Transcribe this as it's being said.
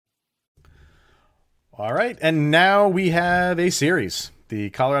All right, and now we have a series.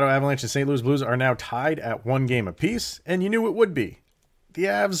 The Colorado Avalanche and St. Louis Blues are now tied at 1 game apiece, and you knew it would be. The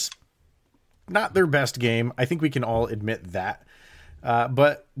Avs, not their best game. I think we can all admit that.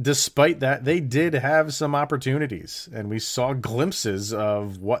 But despite that, they did have some opportunities, and we saw glimpses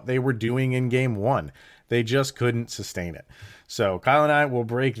of what they were doing in game 1. They just couldn't sustain it. So Kyle and I will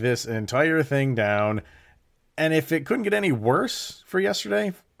break this entire thing down, and if it couldn't get any worse for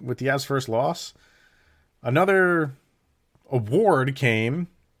yesterday with the Avs' first loss, another award came,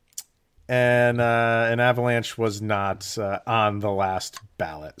 and an Avalanche was not on the last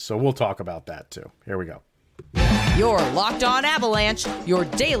ballot. So we'll talk about that too. Here we go. You're Locked On Avalanche, your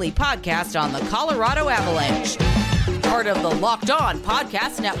daily podcast on the Colorado Avalanche. Part of the Locked On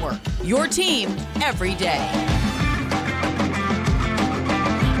Podcast Network, your team every day.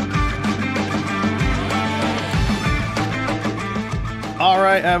 All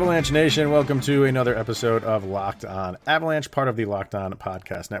right, Avalanche Nation, welcome to another episode of Locked On Avalanche, part of the Locked On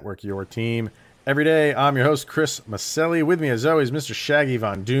Podcast Network, your team every day. I'm your host, Chris Maselli. With me, as always, Mr. Shaggy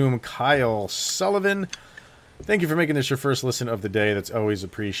Von Doom, Kyle Sullivan. Thank you for making this your first listen of the day. That's always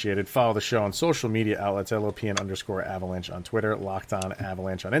appreciated. Follow the show on social media outlets, LOPN_Avalanche on Twitter, Locked On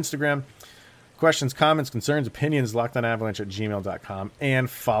Avalanche on Instagram. Questions, comments, concerns, opinions, lockedonavalanche@gmail.com, and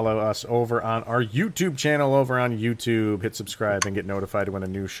follow us over on our YouTube channel over on YouTube. Hit subscribe and get notified when a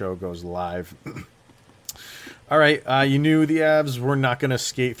new show goes live. All right, you knew the Avs were not going to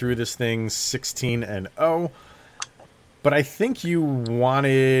skate through this thing 16-0, but I think you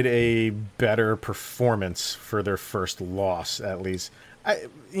wanted a better performance for their first loss, at least.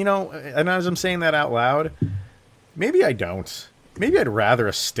 And as I'm saying that out loud, maybe I don't. Maybe I'd rather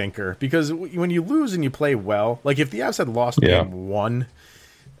a stinker, because when you lose and you play well, like if the Avs had lost game 1,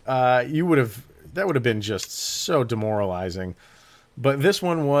 that would have been just so demoralizing. But this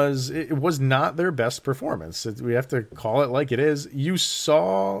one was not their best performance. We have to call it like it is. You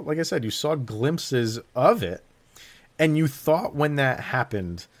saw, like I said, you saw glimpses of it, and you thought when that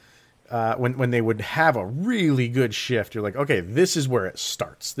happened, when they would have a really good shift, you're like, okay, this is where it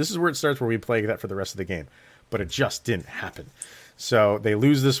starts. This is where it starts, where we play that for the rest of the game. But it just didn't happen. So they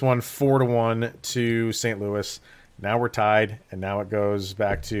lose this one 4-1 to St. Louis. Now we're tied, and now it goes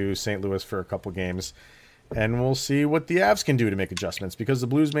back to St. Louis for a couple games. And we'll see what the Avs can do to make adjustments, because the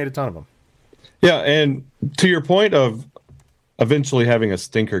Blues made a ton of them. Yeah, and to your point of eventually having a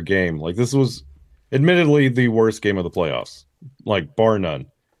stinker game, like this was admittedly the worst game of the playoffs, like bar none.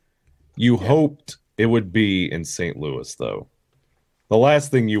 You hoped it would be in St. Louis, though. The last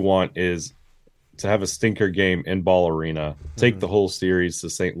thing you want is to have a stinker game in Ball Arena, take the whole series to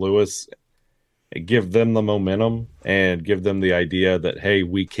St. Louis, give them the momentum, and give them the idea that, hey,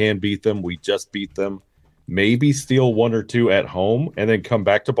 we can beat them. We just beat them. Maybe steal 1 or 2 at home, and then come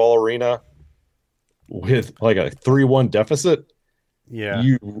back to Ball Arena with like a 3-1 deficit. Yeah.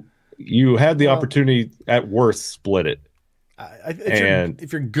 You had the opportunity, at worst, split it.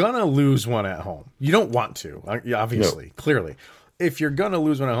 If you're going to lose one at home, you don't want to, obviously, clearly. If you're going to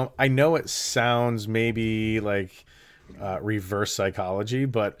lose one at home, I know it sounds maybe like reverse psychology,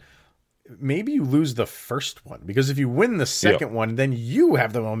 but maybe you lose the first one, because if you win the second one, then you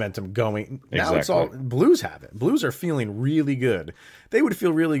have the momentum going. Now it's all Blues have it. Blues are feeling really good. They would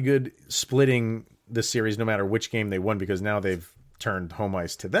feel really good splitting the series no matter which game they won, because now they've turned home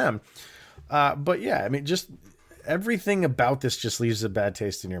ice to them. But yeah, I mean, just everything about this just leaves a bad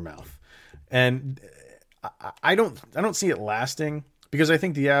taste in your mouth. And I don't see it lasting, because I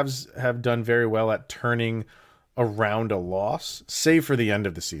think the Avs have done very well at turning around a loss, save for the end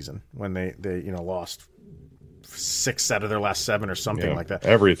of the season when they lost 6 out of their last 7 or something like that.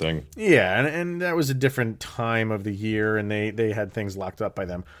 Everything. Yeah, and that was a different time of the year, and they had things locked up by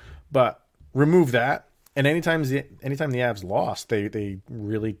them. But remove that, and anytime the Avs lost, they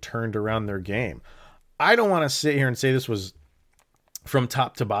really turned around their game. I don't want to sit here and say this was from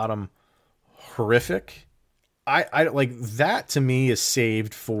top to bottom horrific. I like that. To me, is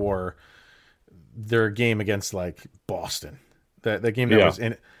saved for their game against like Boston. That game that was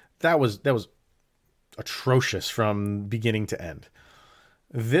in, that was atrocious from beginning to end.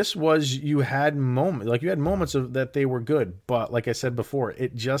 This was, you had moments of that they were good, but like I said before,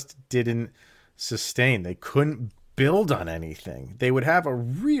 it just didn't sustain. They couldn't build on anything. They would have a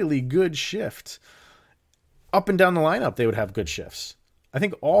really good shift up and down the lineup. They would have good shifts. I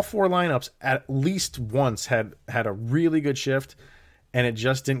think all 4 lineups at least once had a really good shift, and it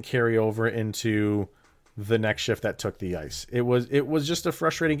just didn't carry over into the next shift that took the ice. It was just a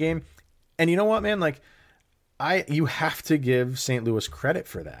frustrating game. And you know what, man? Like, you have to give St. Louis credit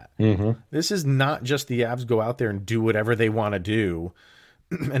for that. Mm-hmm. This is not just the Avs go out there and do whatever they want to do.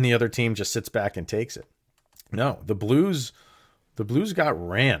 and the other team just sits back and takes it. No, the Blues got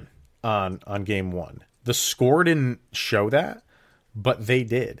ran on game one. The score didn't show that, but they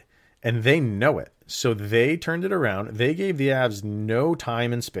did, and they know it. So they turned it around. They gave the Avs no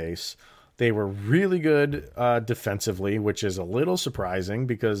time and space. They were really good defensively, which is a little surprising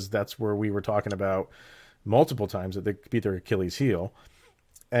because that's where we were talking about multiple times that they beat their Achilles heel.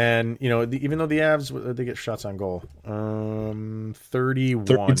 And, you know, even though the Avs, they get shots on goal, 31.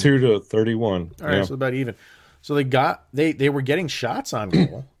 32 to 31. All right, so about even. So they were getting shots on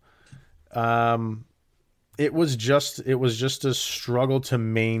goal. It was just a struggle to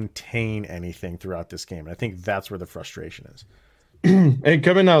maintain anything throughout this game. And I think that's where the frustration is. And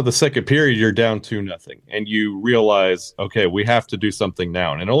coming out of the second period, you're down 2-0, and you realize, okay, we have to do something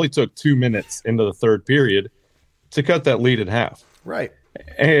now. And it only took 2 minutes into the third period to cut that lead in half. Right.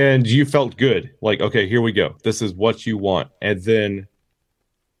 And you felt good. Like, okay, here we go. This is what you want. And then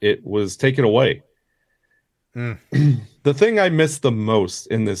it was taken away. The thing I missed the most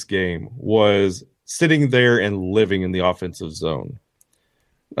in this game was sitting there and living in the offensive zone.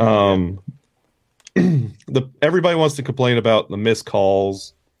 Everybody wants to complain about the missed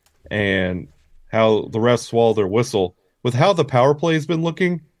calls and how the refs swallow their whistle. With how the power play has been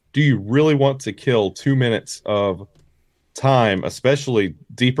looking, do you really want to kill 2 minutes of time, especially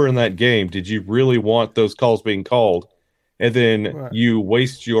deeper in that game? Did you really want those calls being called? And then you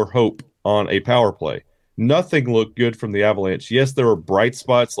waste your hope on a power play. Nothing looked good from the Avalanche. Yes, there were bright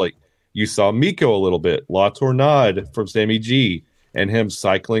spots, like you saw Mikko a little bit, La Tornade from Sammy G, and him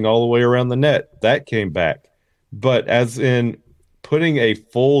cycling all the way around the net. That came back. But as in putting a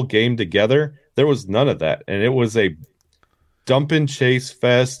full game together, there was none of that. And it was a dump and chase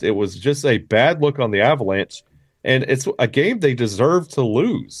fest. It was just a bad look on the Avalanche. And it's a game they deserve to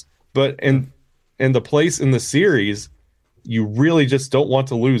lose. But in the place in the series, you really just don't want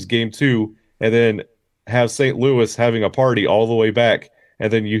to lose game two and then have St. Louis having a party all the way back.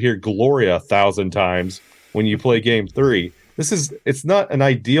 And then you hear Gloria 1,000 times when you play game three. It's not an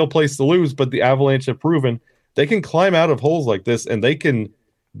ideal place to lose, but the Avalanche have proven they can climb out of holes like this and they can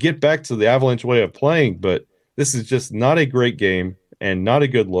get back to the Avalanche way of playing. But this is just not a great game and not a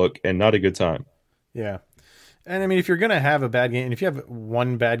good look and not a good time. Yeah. And I mean, if you're going to have a bad game, and if you have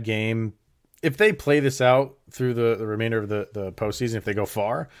one bad game, if they play this out through the remainder of the postseason, if they go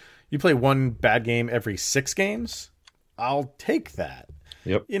far, you play one bad game every 6 games, I'll take that.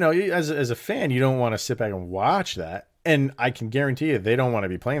 Yep. You know, as a fan, you don't want to sit back and watch that. And I can guarantee you they don't want to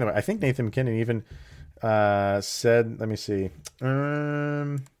be playing them. I think Nathan MacKinnon even said, let me see.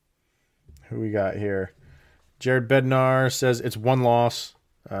 Who we got here? Jared Bednar says it's 1 loss.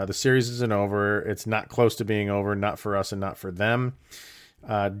 The series isn't over. It's not close to being over, not for us and not for them.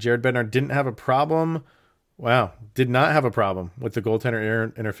 Jared Bednar didn't have a problem. Wow. Did not have a problem with the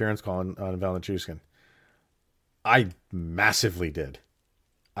goaltender interference call on Valenchuskin. I massively did.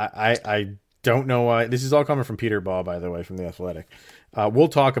 I don't know why. This is all coming from Peter Ball, by the way, from The Athletic. We'll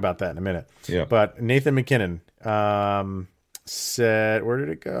talk about that in a minute. Yeah. But Nathan MacKinnon said, where did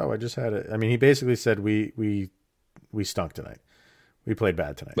it go? I just had it. I mean, he basically said we stunk tonight. We played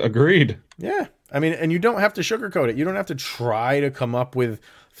bad tonight. Agreed. Yeah. I mean, and you don't have to sugarcoat it. You don't have to try to come up with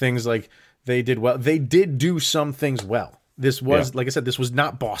things like they did well. They did do some things well. This was, like I said, this was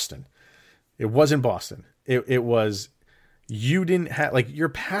not Boston. It wasn't Boston. It was, you didn't have, like, your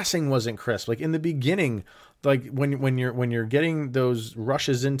passing wasn't crisp. Like in the beginning, like when you're getting those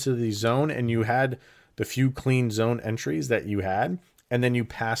rushes into the zone and you had the few clean zone entries that you had, and then you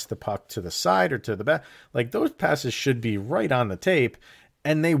pass the puck to the side or to the back, like those passes should be right on the tape,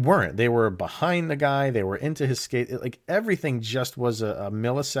 and they weren't. They were behind the guy. They were into his skate. Like everything just was a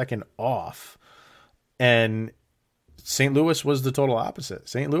millisecond off. And St. Louis was the total opposite.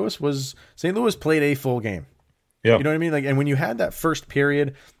 St. Louis played a full game. Yeah. You know what I mean? Like, and when you had that first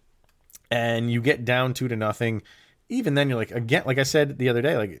period and you get down 2-0, even then you're like, again, like I said the other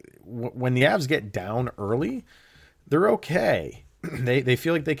day, like when the Avs get down early, they're okay. They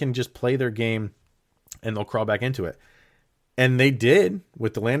feel like they can just play their game and they'll crawl back into it. And they did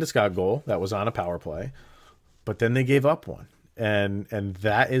with the Landeskog goal that was on a power play, but then they gave up one. And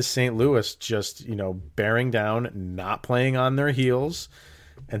that is St. Louis just, bearing down, not playing on their heels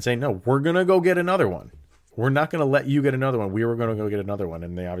and saying, no, we're going to go get another one. We're not going to let you get another one. We were going to go get another one.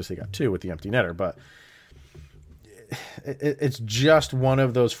 And they obviously got 2 with the empty netter, but it's just one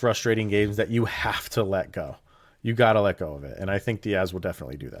of those frustrating games that you have to let go. You got to let go of it. And I think the Avs will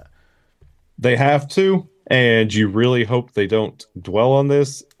definitely do that. They have to, and you really hope they don't dwell on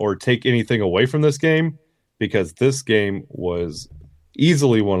this or take anything away from this game, because this game was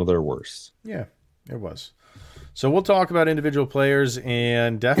easily one of their worst. Yeah, it was. So we'll talk about individual players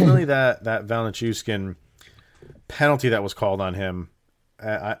and definitely that Val Nichushkin penalty that was called on him.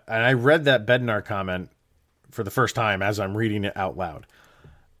 And I read that Bednar comment for the first time as I'm reading it out loud.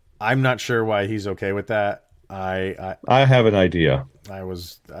 I'm not sure why he's okay with that. I have an idea.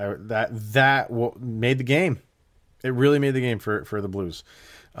 That made the game. It really made the game for the Blues.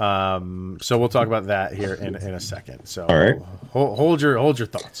 So we'll talk about that here in a second. So all right, hold your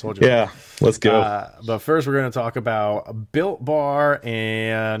thoughts. Let's go. But first, we're going to talk about Built Bar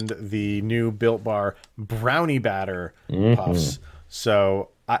and the new Built Bar brownie batter puffs. So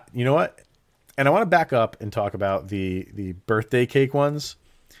you know what? And I want to back up and talk about the birthday cake ones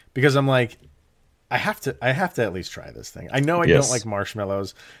because I'm like, I have to at least try this thing. I know I don't like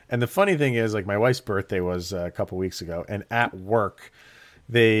marshmallows. And the funny thing is, like, my wife's birthday was a couple weeks ago, and at work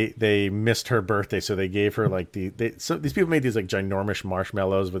they missed her birthday, so they gave her like so these people made these like ginormous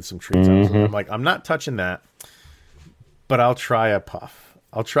marshmallows with some treats on them. I'm like, I'm not touching that, but I'll try a puff.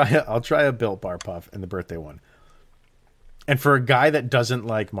 I'll try a Built Bar puff and the birthday one. And for a guy that doesn't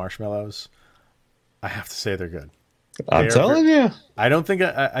like marshmallows, I have to say they're good. I'm telling you. I don't think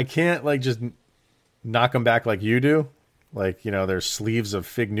I can't like just knock them back like you do. Like, you know, there's sleeves of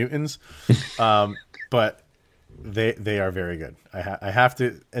Fig Newtons. But they are very good. I have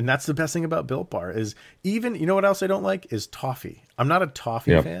to, and that's the best thing about Built Bar is even, you know what else I don't like is toffee. I'm not a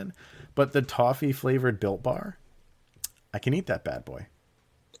toffee fan, but the toffee flavored Built Bar, I can eat that bad boy.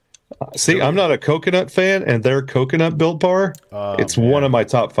 See, I'm not a coconut fan, and their coconut Built Bar, it's one of my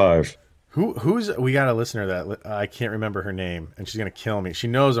top 5. Who's we got a listener that I can't remember her name, and she's gonna kill me. She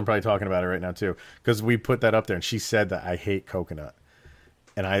knows I'm probably talking about it right now too, because we put that up there, and she said that I hate coconut,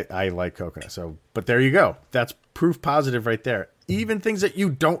 and I like coconut. So, but there you go. That's proof positive right there. Even things that you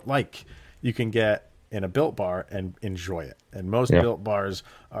don't like, you can get in a Built Bar and enjoy it. And most Built Bars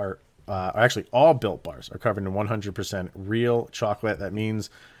are actually all Built Bars are covered in 100% real chocolate. That means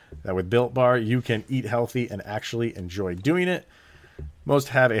that with Built Bar, you can eat healthy and actually enjoy doing it. Most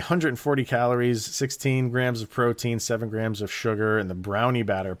have 140 calories, 16 grams of protein, 7 grams of sugar, and the brownie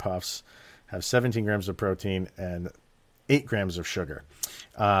batter puffs have 17 grams of protein and 8 grams of sugar.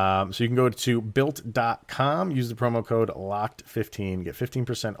 So you can go to built.com, use the promo code LOCKED15, get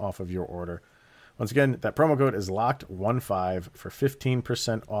 15% off of your order. Once again, that promo code is LOCKED15 for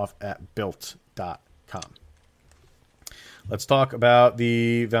 15% off at built.com. Let's talk about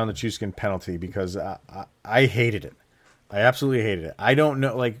the Val Nichushkin penalty because I hated it. I absolutely hated it. I don't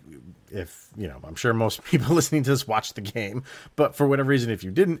know, like, if, you know, I'm sure most people listening to this watched the game, but for whatever reason, if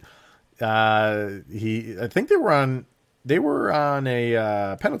you didn't, I think they were on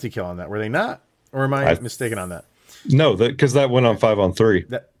a penalty kill on that, were they not? Or am I mistaken on that? No, because that went on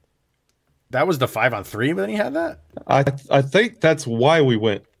 5-on-3. That was the 5-on-3 when he had that? I think that's why we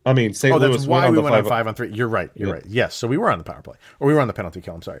went. I mean, St. Louis that's why went we went on 5-on-3. You're right. You're right. Yes. So we were on the power play, or we were on the penalty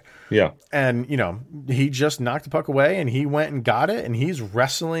kill. I'm sorry. Yeah. And, you know, he just knocked the puck away and he went and got it. And he's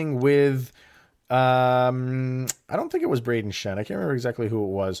wrestling with, I don't think it was Braden Shen. I can't remember exactly who it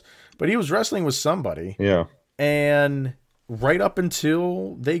was, but he was wrestling with somebody. Yeah. And right up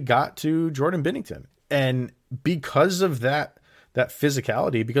until they got to Jordan Binnington. And because of that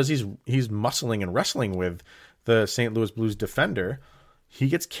physicality, because he's muscling and wrestling with the St. Louis Blues defender, he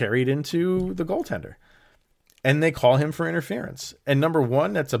gets carried into the goaltender and they call him for interference. And number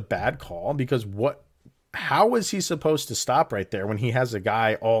one, that's a bad call because how is he supposed to stop right there when he has a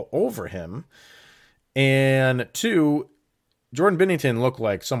guy all over him? And two, Jordan Binnington looked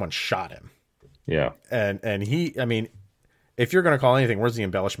like someone shot him. Yeah. And he, I mean, if you're going to call anything, where's the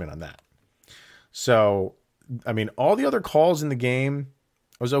embellishment on that? So, I mean, all the other calls in the game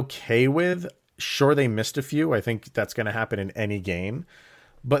I was okay with. Sure, they missed a few. I think that's going to happen in any game.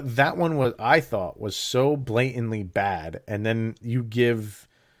 But that one I thought was so blatantly bad. And then you give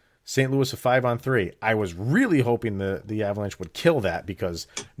St. Louis a 5-on-3. I was really hoping the Avalanche would kill that because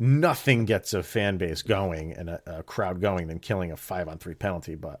nothing gets a fan base going and a crowd going than killing a 5-on-3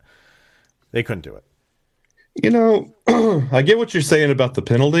 penalty. But they couldn't do it. You know, I get what you're saying about the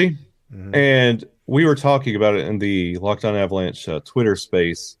penalty. Mm-hmm. And we were talking about it in the Locked On Avalanche Twitter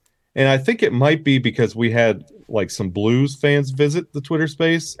space. And I think it might be because we had like some Blues fans visit the Twitter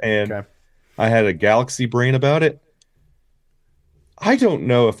space and I had a galaxy brain about it. I don't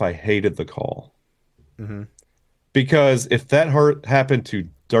know if I hated the call. Mm-hmm. Because if that happened to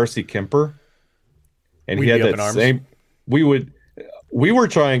Darcy Kemper and he had that same, we were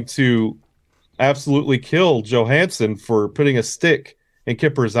trying to absolutely kill Johansson for putting a stick in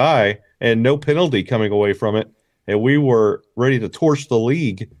Kemper's eye and no penalty coming away from it. And we were ready to torch the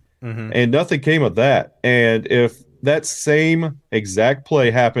league. Mm-hmm. And nothing came of that. And if that same exact play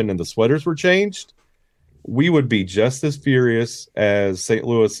happened and the sweaters were changed, we would be just as furious as St.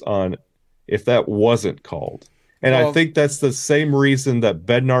 Louis on if that wasn't called. And I think that's the same reason that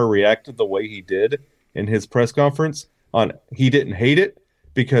Bednar reacted the way he did in his press conference. He didn't hate it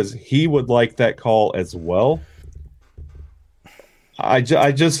because he would like that call as well. I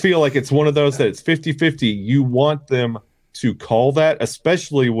just feel like it's one of those that it's 50-50. You want them to call that,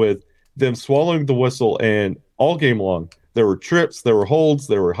 especially with them swallowing the whistle, and all game long there were trips, there were holds,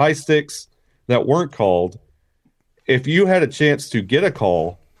 there were high sticks that weren't called. If you had a chance to get a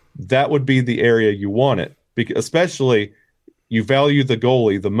call, that would be the area you want it, because especially you value the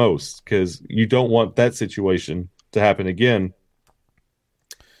goalie the most because you don't want that situation to happen again.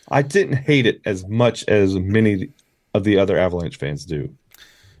 I didn't hate it as much as many of the other Avalanche fans do.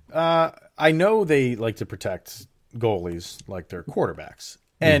 I know they like to protect goalies like their quarterbacks,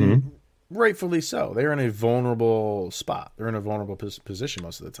 and rightfully so. They're in a vulnerable spot. They're in a vulnerable position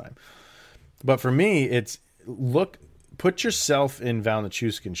most of the time. But for me, it's put yourself in Val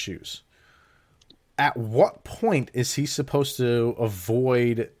Nichushkin's shoes. At what point is he supposed to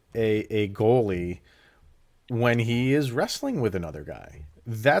avoid a goalie when he is wrestling with another guy?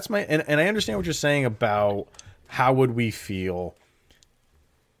 That's and I understand what you're saying about how would we feel.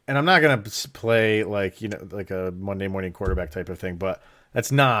 And I'm not going to play like a Monday morning quarterback type of thing, but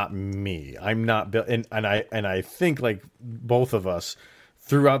that's not me. I'm not built, and I think like both of us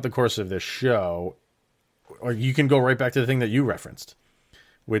throughout the course of this show, or you can go right back to the thing that you referenced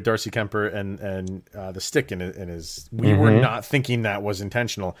with Darcy Kemper and the stick in his. We were not thinking that was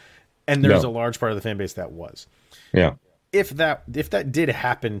intentional, and there's a large part of the fan base that was. Yeah. If that did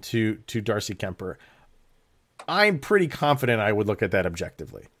happen to Darcy Kemper, I'm pretty confident I would look at that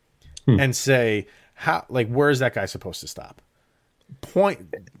objectively and say, where is that guy supposed to stop?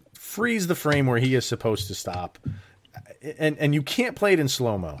 Freeze the frame where he is supposed to stop, and you can't play it in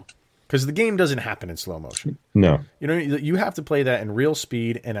slow-mo because the game doesn't happen in slow motion. No, you have to play that in real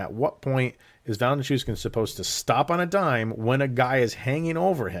speed. And at what point is Val Nichushkin supposed to stop on a dime when a guy is hanging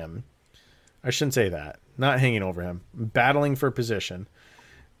over him? I shouldn't say that. Not hanging over him, battling for position,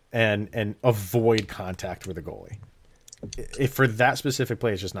 and avoid contact with a goalie. If for that specific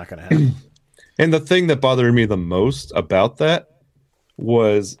play, it's just not going to happen. And the thing that bothered me the most about that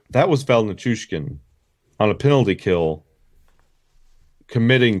was Val Nichushkin on a penalty kill,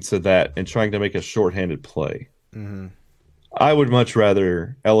 committing to that and trying to make a shorthanded play. I would much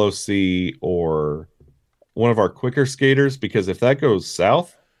rather LOC or one of our quicker skaters, because if that goes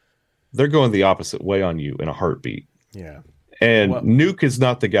south, they're going the opposite way on you in a heartbeat. Yeah. And Nuke is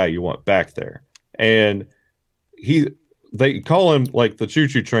not the guy you want back there. And they call him like the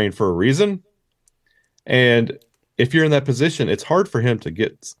choo-choo train for a reason. And if you're in that position, it's hard for him to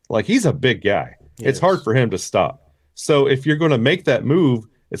get, like, he's a big guy. It's hard for him to stop. So if you're going to make that move,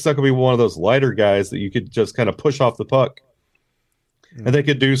 it's not going to be one of those lighter guys that you could just kind of push off the puck. And they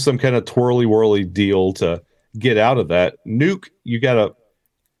could do some kind of twirly-whirly deal to get out of that. Nuke, you got to,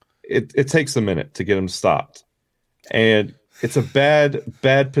 it takes a minute to get him stopped. And it's a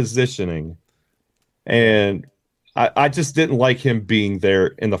bad positioning. And I just didn't like him being there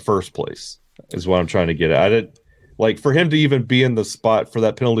in the first place, is what I'm trying to get at. I didn't like for him to even be in the spot for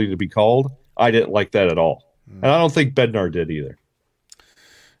that penalty to be called. I didn't like that at all. And I don't think Bednar did either.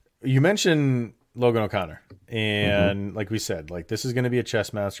 You mentioned Logan O'Connor. And like we said, like this is going to be a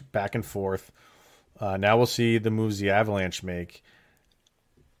chess match back and forth. Now we'll see the moves the Avalanche make.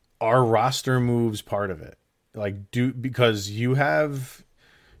 Are roster moves part of it? Because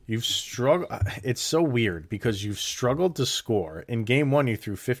you've struggled. It's so weird because you've struggled to score. In game one, you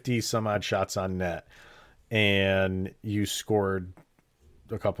threw 50 some odd shots on net and you scored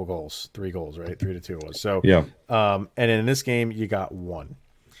a couple goals, 3 goals, right? 3-2 it was. So, yeah. And in this game you got 1.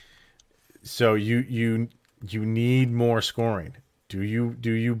 So you need more scoring. Do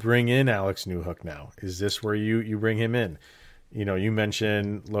you bring in Alex Newhook now? Is this where you bring him in? You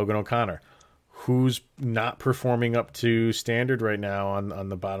mentioned Logan O'Connor, who's not performing up to standard right now on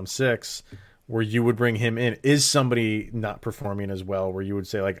the bottom 6, where you would bring him in. Is somebody not performing as well where you would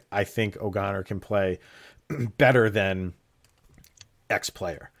say, like, I think O'Connor can play better than X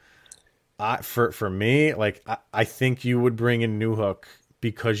player? For me, like, I think you would bring in Newhook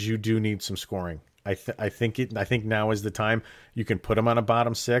because you do need some scoring. I think now is the time. You can put him on a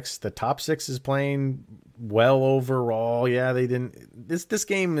bottom 6. The top 6 is playing well overall. Yeah, they didn't. This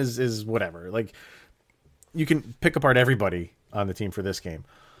game is whatever. Like, you can pick apart everybody on the team for this game,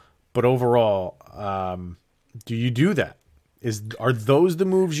 but overall, do you do that? Are those the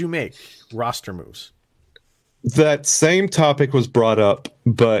moves you make? Roster moves. That same topic was brought up,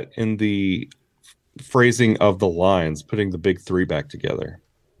 but in the phrasing of the lines, putting the big 3 back together.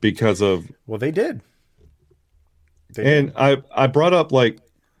 Because of they did. And I brought up, like,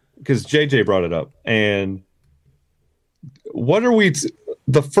 because JJ brought it up, and what are we?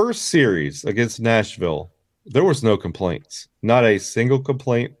 The first series against Nashville, there was no complaints, not a single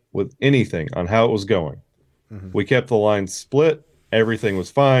complaint with anything on how it was going. We kept the line split. Everything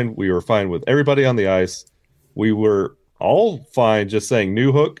was fine. We were fine with everybody on the ice. We were all fine just saying,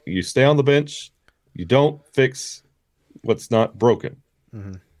 Newhook, you stay on the bench. You don't fix what's not broken.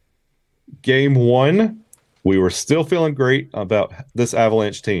 Game 1, we were still feeling great about this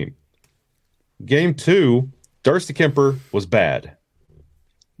Avalanche team. Game 2, Darcy Kemper was bad.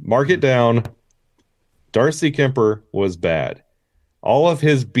 Mark it down. Darcy Kemper was bad. All of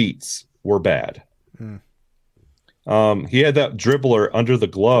his beats were bad. He had that dribbler under the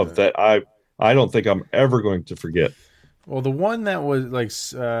glove that I don't think I'm ever going to forget. Well, the one that was like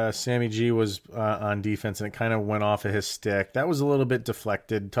Sammy G was on defense and it kind of went off of his stick. That was a little bit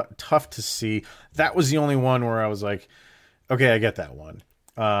deflected, tough to see. That was the only one where I was like, okay, I get that one.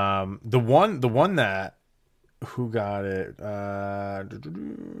 The one that who got it?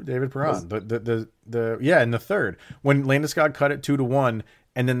 David Perron. In the third when Landeskog cut it 2-1,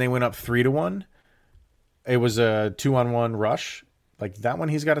 and then they went up 3-1. It was a 2-on-1 rush. Like that one,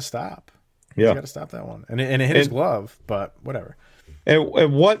 he's got to stop. He's got to stop that one, and it hit his glove. But whatever.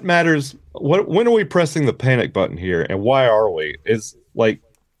 And what matters? When are we pressing the panic button here, and why are we? Is like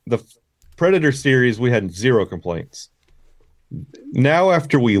the Predator series, we had 0 complaints. Now,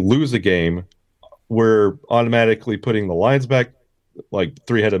 after we lose a game, we're automatically putting the lines back, like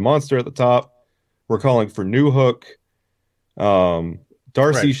three-headed monster at the top. We're calling for Newhook.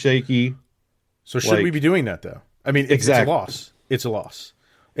 Darcy shaky. So should we be doing that though? I mean, it's a loss. It's a loss.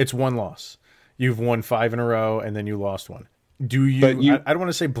 It's one loss. You've won 5 in a row, and then you lost one. Do you? I don't want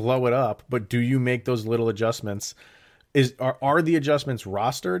to say blow it up, but do you make those little adjustments? Are the adjustments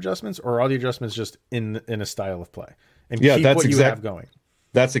roster adjustments, or are the adjustments just in a style of play? And keep what you have going.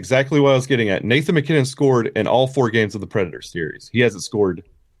 That's exactly what I was getting at. Nathan MacKinnon scored in all 4 games of the Predator series. He hasn't scored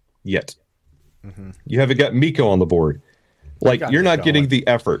yet. You haven't got Mikko on the board. Like, you're not getting the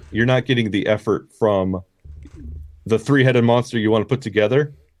effort. You're not getting the effort from the three-headed monster you want to put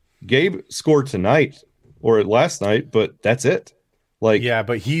together. Gabe scored tonight or last night, but that's it. Like, yeah,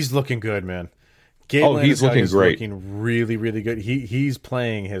 but he's looking good, man. Gabe he's looking great. Looking really, really good. He's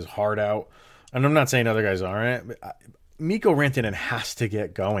playing his heart out. And I'm not saying other guys aren't. But Mikko Rantanen has to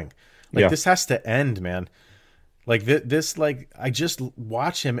get going. Like, this has to end, man. Like, this, like, I just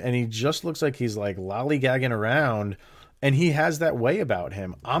watch him, and he just looks like he's, like, lollygagging around, and he has that way about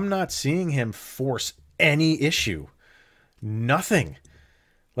him. I'm not seeing him force any issue. Nothing.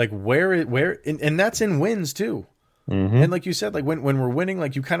 Like, and that's in wins, too. And like you said, like, when we're winning,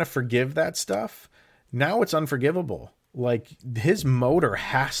 like, you kind of forgive that stuff. Now it's unforgivable. Like, his motor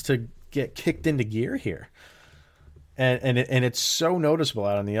has to get kicked into gear here. And it's so noticeable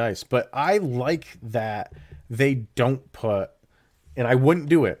out on the ice. But I like that they don't put, and I wouldn't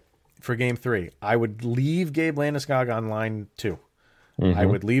do it for game 3. I would leave Gabe Landeskog on line 2. I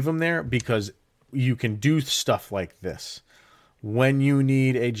would leave him there because you can do stuff like this. When you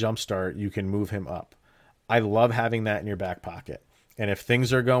need a jump start, you can move him up. I love having that in your back pocket. And if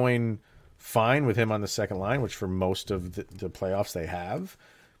things are going fine with him on the second line, which for most of the playoffs they have,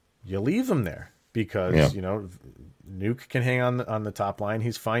 you leave him there because, you know, Nuke can hang on the top line.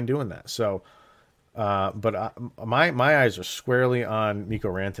 He's fine doing that. So, but my eyes are squarely on Mikko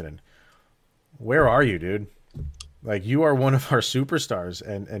Rantanen. Where are you, dude? Like, you are one of our superstars,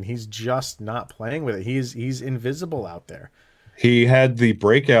 and he's just not playing with it. He's invisible out there. He had the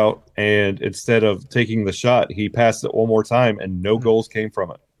breakout, and instead of taking the shot, he passed it one more time, and no goals came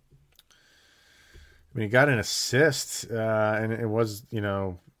from it. I mean, he got an assist, and it was, you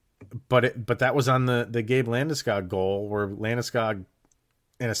know, but that was on the Gabe Landeskog goal where Landeskog,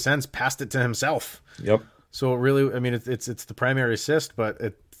 in a sense, passed it to himself. Yep. So it really, I mean, it's the primary assist, but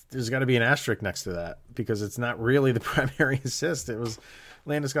there's got to be an asterisk next to that because it's not really the primary assist. It was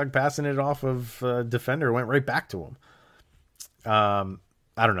Landeskog passing it off of a defender, went right back to him. I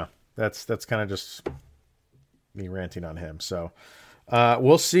don't know. That's kind of just me ranting on him. So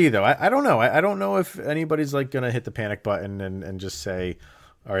we'll see, though. I don't know. I don't know if anybody's like going to hit the panic button and just say,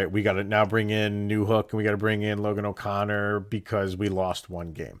 all right, we got to now bring in Newhook and we got to bring in Logan O'Connor because we lost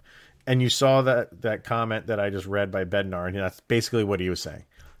one game. And you saw that comment that I just read by Bednar, and that's basically what he was saying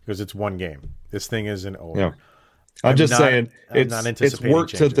because it's one game. This thing isn't over. Yeah. I'm just saying it's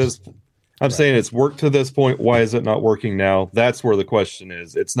worked to this. I'm saying it's worked to this point. Why is it not working now? That's where the question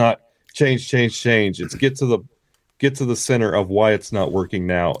is. It's not change. It's get to the center of why it's not working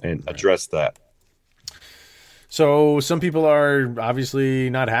now and address that. So some people are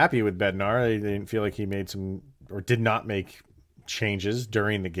obviously not happy with Bednar. They didn't feel like he made some or did not make changes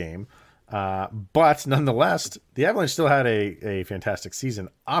during the game. But nonetheless, the Avalanche still had a fantastic season,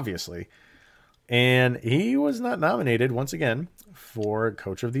 obviously. And he was not nominated once again for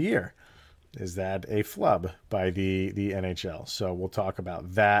Coach of the Year. Is that a flub by the NHL? So we'll talk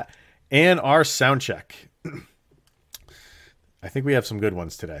about that and our sound check. I think we have some good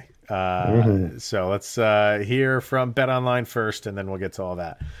ones today. So let's hear from BetOnline first, and then we'll get to all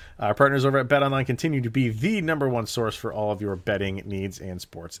that. Our partners over at BetOnline continue to be the #1 source for all of your betting needs and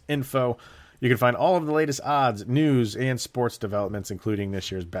sports info. You can find all of the latest odds, news, and sports developments, including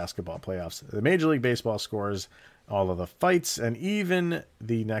this year's basketball playoffs, the Major League Baseball scores, all of the fights, and even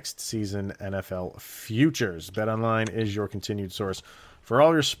the next season NFL futures. BetOnline is your continued source for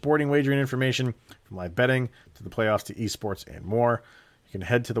all your sporting wagering information, from live betting to the playoffs to esports and more. You can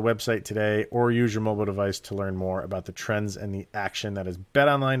head to the website today or use your mobile device to learn more about the trends and the action. That is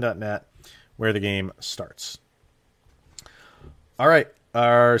betonline.net, where the game starts. All right,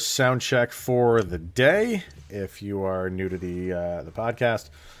 our sound check for the day. If you are new to the podcast,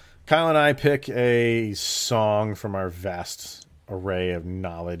 Kyle and I pick a song from our vast array of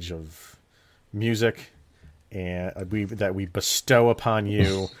knowledge of music and that we bestow upon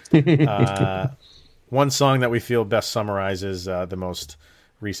you. One song that we feel best summarizes the most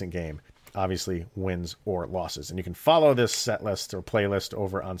recent game, obviously wins or losses. And you can follow this set list or playlist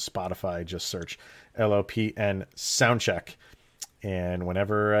over on Spotify. Just search LOPN Soundcheck. And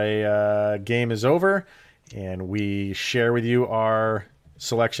whenever a game is over and we share with you our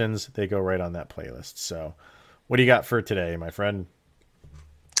selections, they go right on that playlist. So what do you got for today, my friend?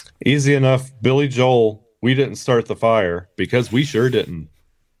 Easy enough. Billy Joel, We Didn't Start the Fire, because we sure didn't.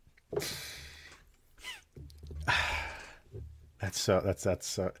 That's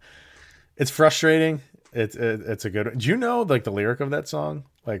it's frustrating. It's a good. Do you know like the lyric of that song,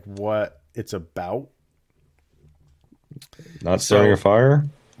 like what it's about? Not starting a fire?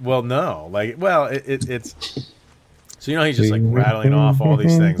 Well, no. It's so he's just like rattling off all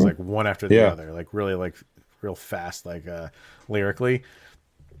these things like one after the other, like really like real fast, like lyrically.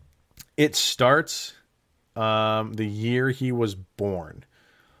 It starts the year he was born.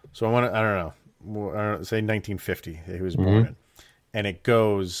 So I don't know, say 1950 he was born in. And it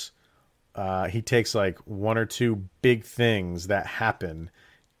goes, he takes like one or two big things that happen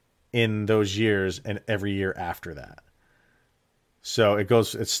in those years and every year after that. So it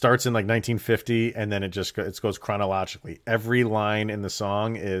starts in like 1950 and then it goes chronologically. Every line in the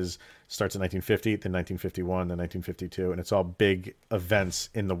song starts in 1950, then 1951, then 1952. And it's all big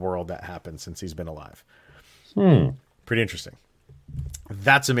events in the world that happened since he's been alive. Pretty interesting.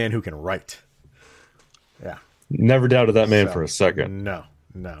 That's a man who can write. Yeah. Never doubted that man for a second. No.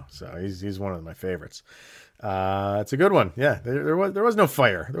 So he's one of my favorites. It's a good one. Yeah. There was no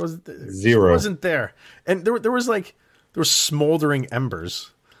fire. There was zero. It wasn't there. And there were smoldering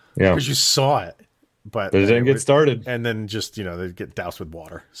embers. Yeah. Because you saw it. But it didn't get started. And then just, they get doused with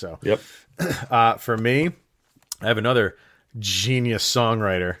water. So yep. For me, I have another genius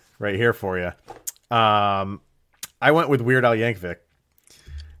songwriter right here for you. I went with Weird Al Yankovic.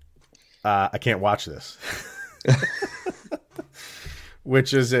 I Can't Watch This.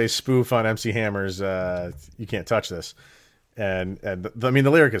 Which is a spoof on MC Hammer's You Can't Touch This. And the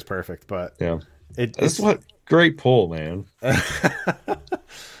lyric is perfect, but yeah. That's what great pull, man.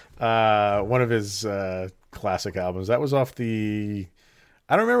 One of his classic albums. That was off the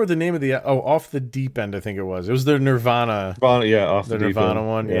I don't remember the name of Off the Deep End, I think it was. It was the Nirvana. Off the Nirvana Deep End.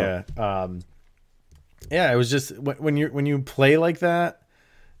 One. Yeah. It was just when you play like that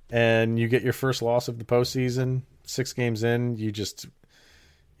and you get your first loss of the postseason, 6 games in,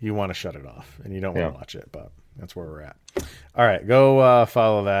 you want to shut it off and you don't want to watch it, but that's where we're at. All right, go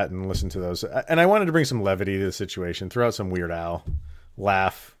follow that and listen to those. And I wanted to bring some levity to the situation, throw out some Weird Al,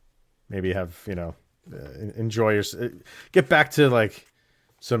 laugh, maybe have, enjoy get back to like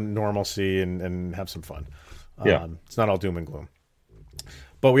some normalcy and have some fun. It's not all doom and gloom.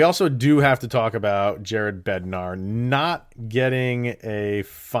 But we also do have to talk about Jared Bednar not getting a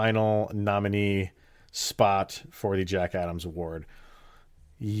final nominee spot for the Jack Adams Award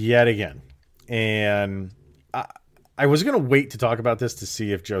yet again. And I was going to wait to talk about this to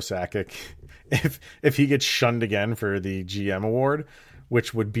see if Joe Sakic, if he gets shunned again for the GM award,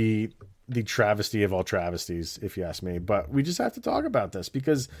 which would be the travesty of all travesties, if you ask me. But we just have to talk about this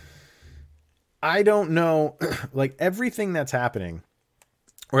because I don't know, like everything that's happening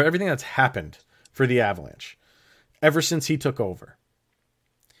or everything that's happened for the Avalanche ever since he took over.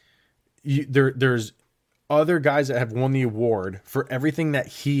 There's other guys that have won the award for everything that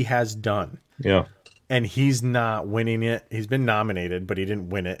he has done. Yeah. and he's not winning it. He's been nominated, but he didn't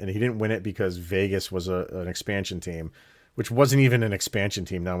win it, and he didn't win it because Vegas was an expansion team, which wasn't even an expansion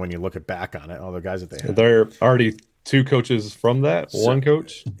team now when you look back on it, all the guys that they had. They're already 2 coaches from that, one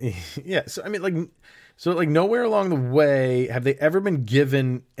coach. Yeah, so I mean, like nowhere along the way have they ever been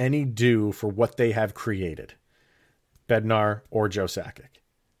given any due for what they have created, Bednar or Joe Sakic.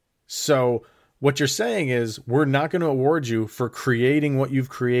 So what you're saying is we're not going to award you for creating what you've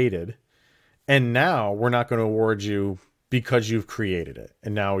created, and now we're not going to award you because you've created it,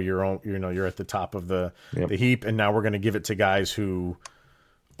 and now you're at the top of the heap, and now we're going to give it to guys who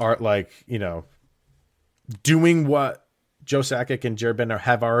are like, doing what Joe Sakic and Jared Bednar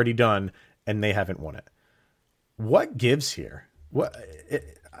have already done, and they haven't won it. What gives here?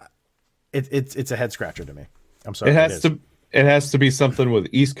 It's a head scratcher to me. I'm sorry. It has to be something with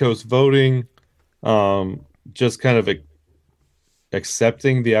East Coast voting, just kind of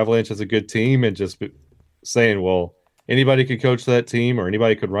accepting the Avalanche as a good team and just saying, well, anybody could coach that team or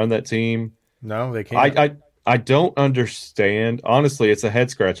anybody could run that team. No, they can't. I don't understand. Honestly, it's a head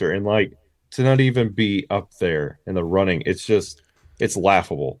scratcher, and like to not even be up there in the running, it's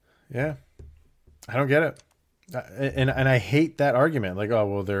laughable. Yeah, I don't get it, and I hate that argument. Like, oh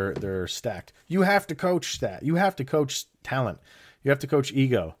well, they're stacked. You have to coach that. You have to coach talent. You have to coach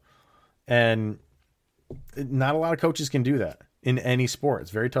ego, and not a lot of coaches can do that in any sport.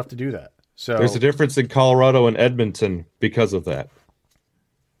 It's very tough to do that. So there's a difference in Colorado and Edmonton because of that.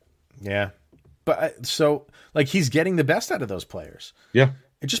 Yeah, but so like he's getting the best out of those players. Yeah.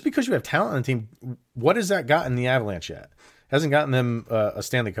 And just because you have talent on the team, what has that gotten the Avalanche yet? Hasn't gotten them a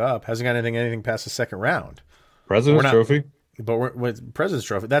Stanley Cup. Hasn't got anything past the second round. President's Trophy. But with President's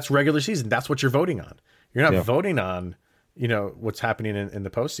Trophy, that's regular season. That's what you're voting on. You're not voting on, what's happening in the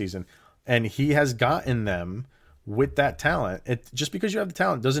postseason. And he has gotten them with that talent. Just because you have the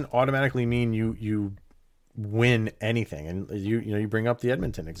talent doesn't automatically mean you win anything. And you bring up the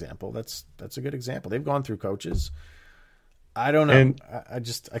Edmonton example. That's a good example. They've gone through coaches. I don't know. And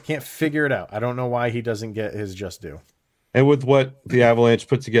I can't figure it out. I don't know why he doesn't get his just due. And with what the Avalanche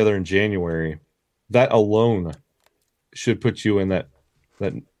put together in January, that alone should put you in that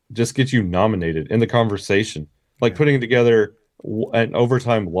just get you nominated in the conversation. Like putting together an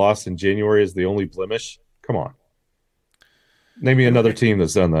overtime loss in January is the only blemish. Come on. Name me another team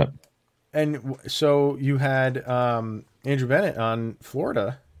that's done that. And so you had Andrew Bennett on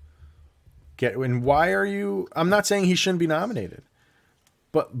Florida. And why are you? I'm not saying he shouldn't be nominated,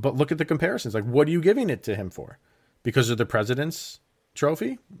 but look at the comparisons. Like, what are you giving it to him for? Because of the President's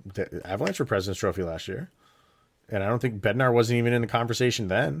Trophy? The Avalanche were President's Trophy last year, and I don't think Bednar wasn't even in the conversation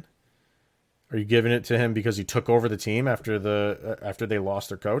then. Are you giving it to him because he took over the team after they lost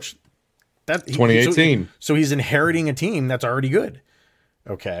their coach? 2018. So he's inheriting a team that's already good.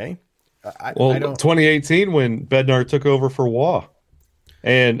 Okay. 2018 when Bednar took over for Waugh.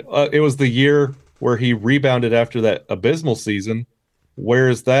 And it was the year where he rebounded after that abysmal season. Where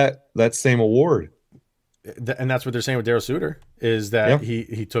is that same award? And that's what they're saying with Daryl Suter is that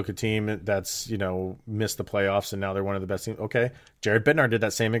he took a team that's, missed the playoffs and now they're one of the best teams. Okay. Jared Bednar did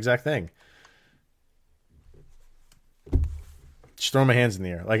that same exact thing. Just throw my hands in the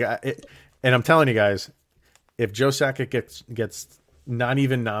air. And I'm telling you guys, if Joe Sakic gets not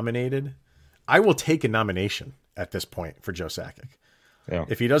even nominated, I will take a nomination at this point for Joe Sakic. Yeah.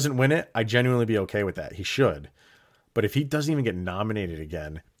 If he doesn't win it, I genuinely be okay with that. He should. But if he doesn't even get nominated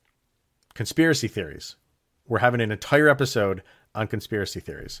again, conspiracy theories. We're having an entire episode on conspiracy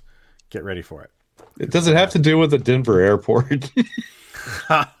theories. Get ready for it. It doesn't have to do with the Denver airport.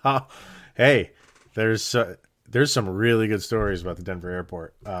 Hey, there's some really good stories about the Denver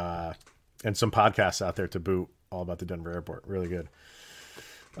airport and some podcasts out there to boot all about the Denver airport. Really good.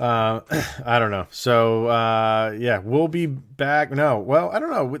 I don't know. So, we'll be back. No, well, I don't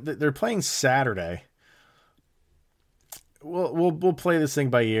know. They're playing Saturday. We'll play this thing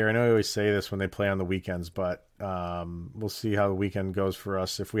by ear. I know I always say this when they play on the weekends, but we'll see how the weekend goes for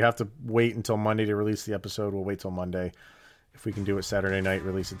us. If we have to wait until Monday to release the episode, we'll wait till Monday. If we can do it Saturday night,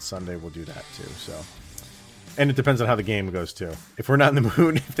 release it Sunday, we'll do that too. So, and it depends on how the game goes too. If we're not in the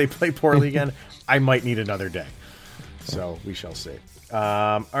mood, if they play poorly again, I might need another day. So we shall see.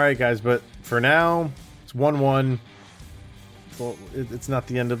 All right, guys, but for now, it's 1-1. Well, it's not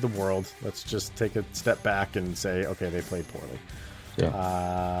the end of the world. Let's just take a step back and say, okay, they played poorly. Yeah.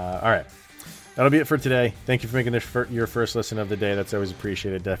 All right. That'll be it for today. Thank you for making this your first listen of the day. That's always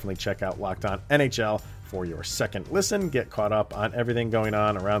appreciated. Definitely check out Locked On NHL for your second listen. Get caught up on everything going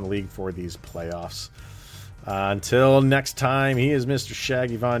on around the league for these playoffs. Until next time, he is Mr.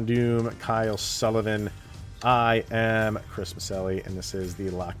 Shaggy Von Doom, Kyle Sullivan. I am Chris Maselli, and this is the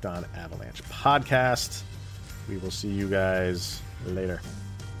Locked On Avalanche podcast. We will see you guys later.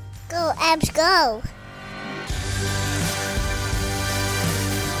 Go, Abs, go!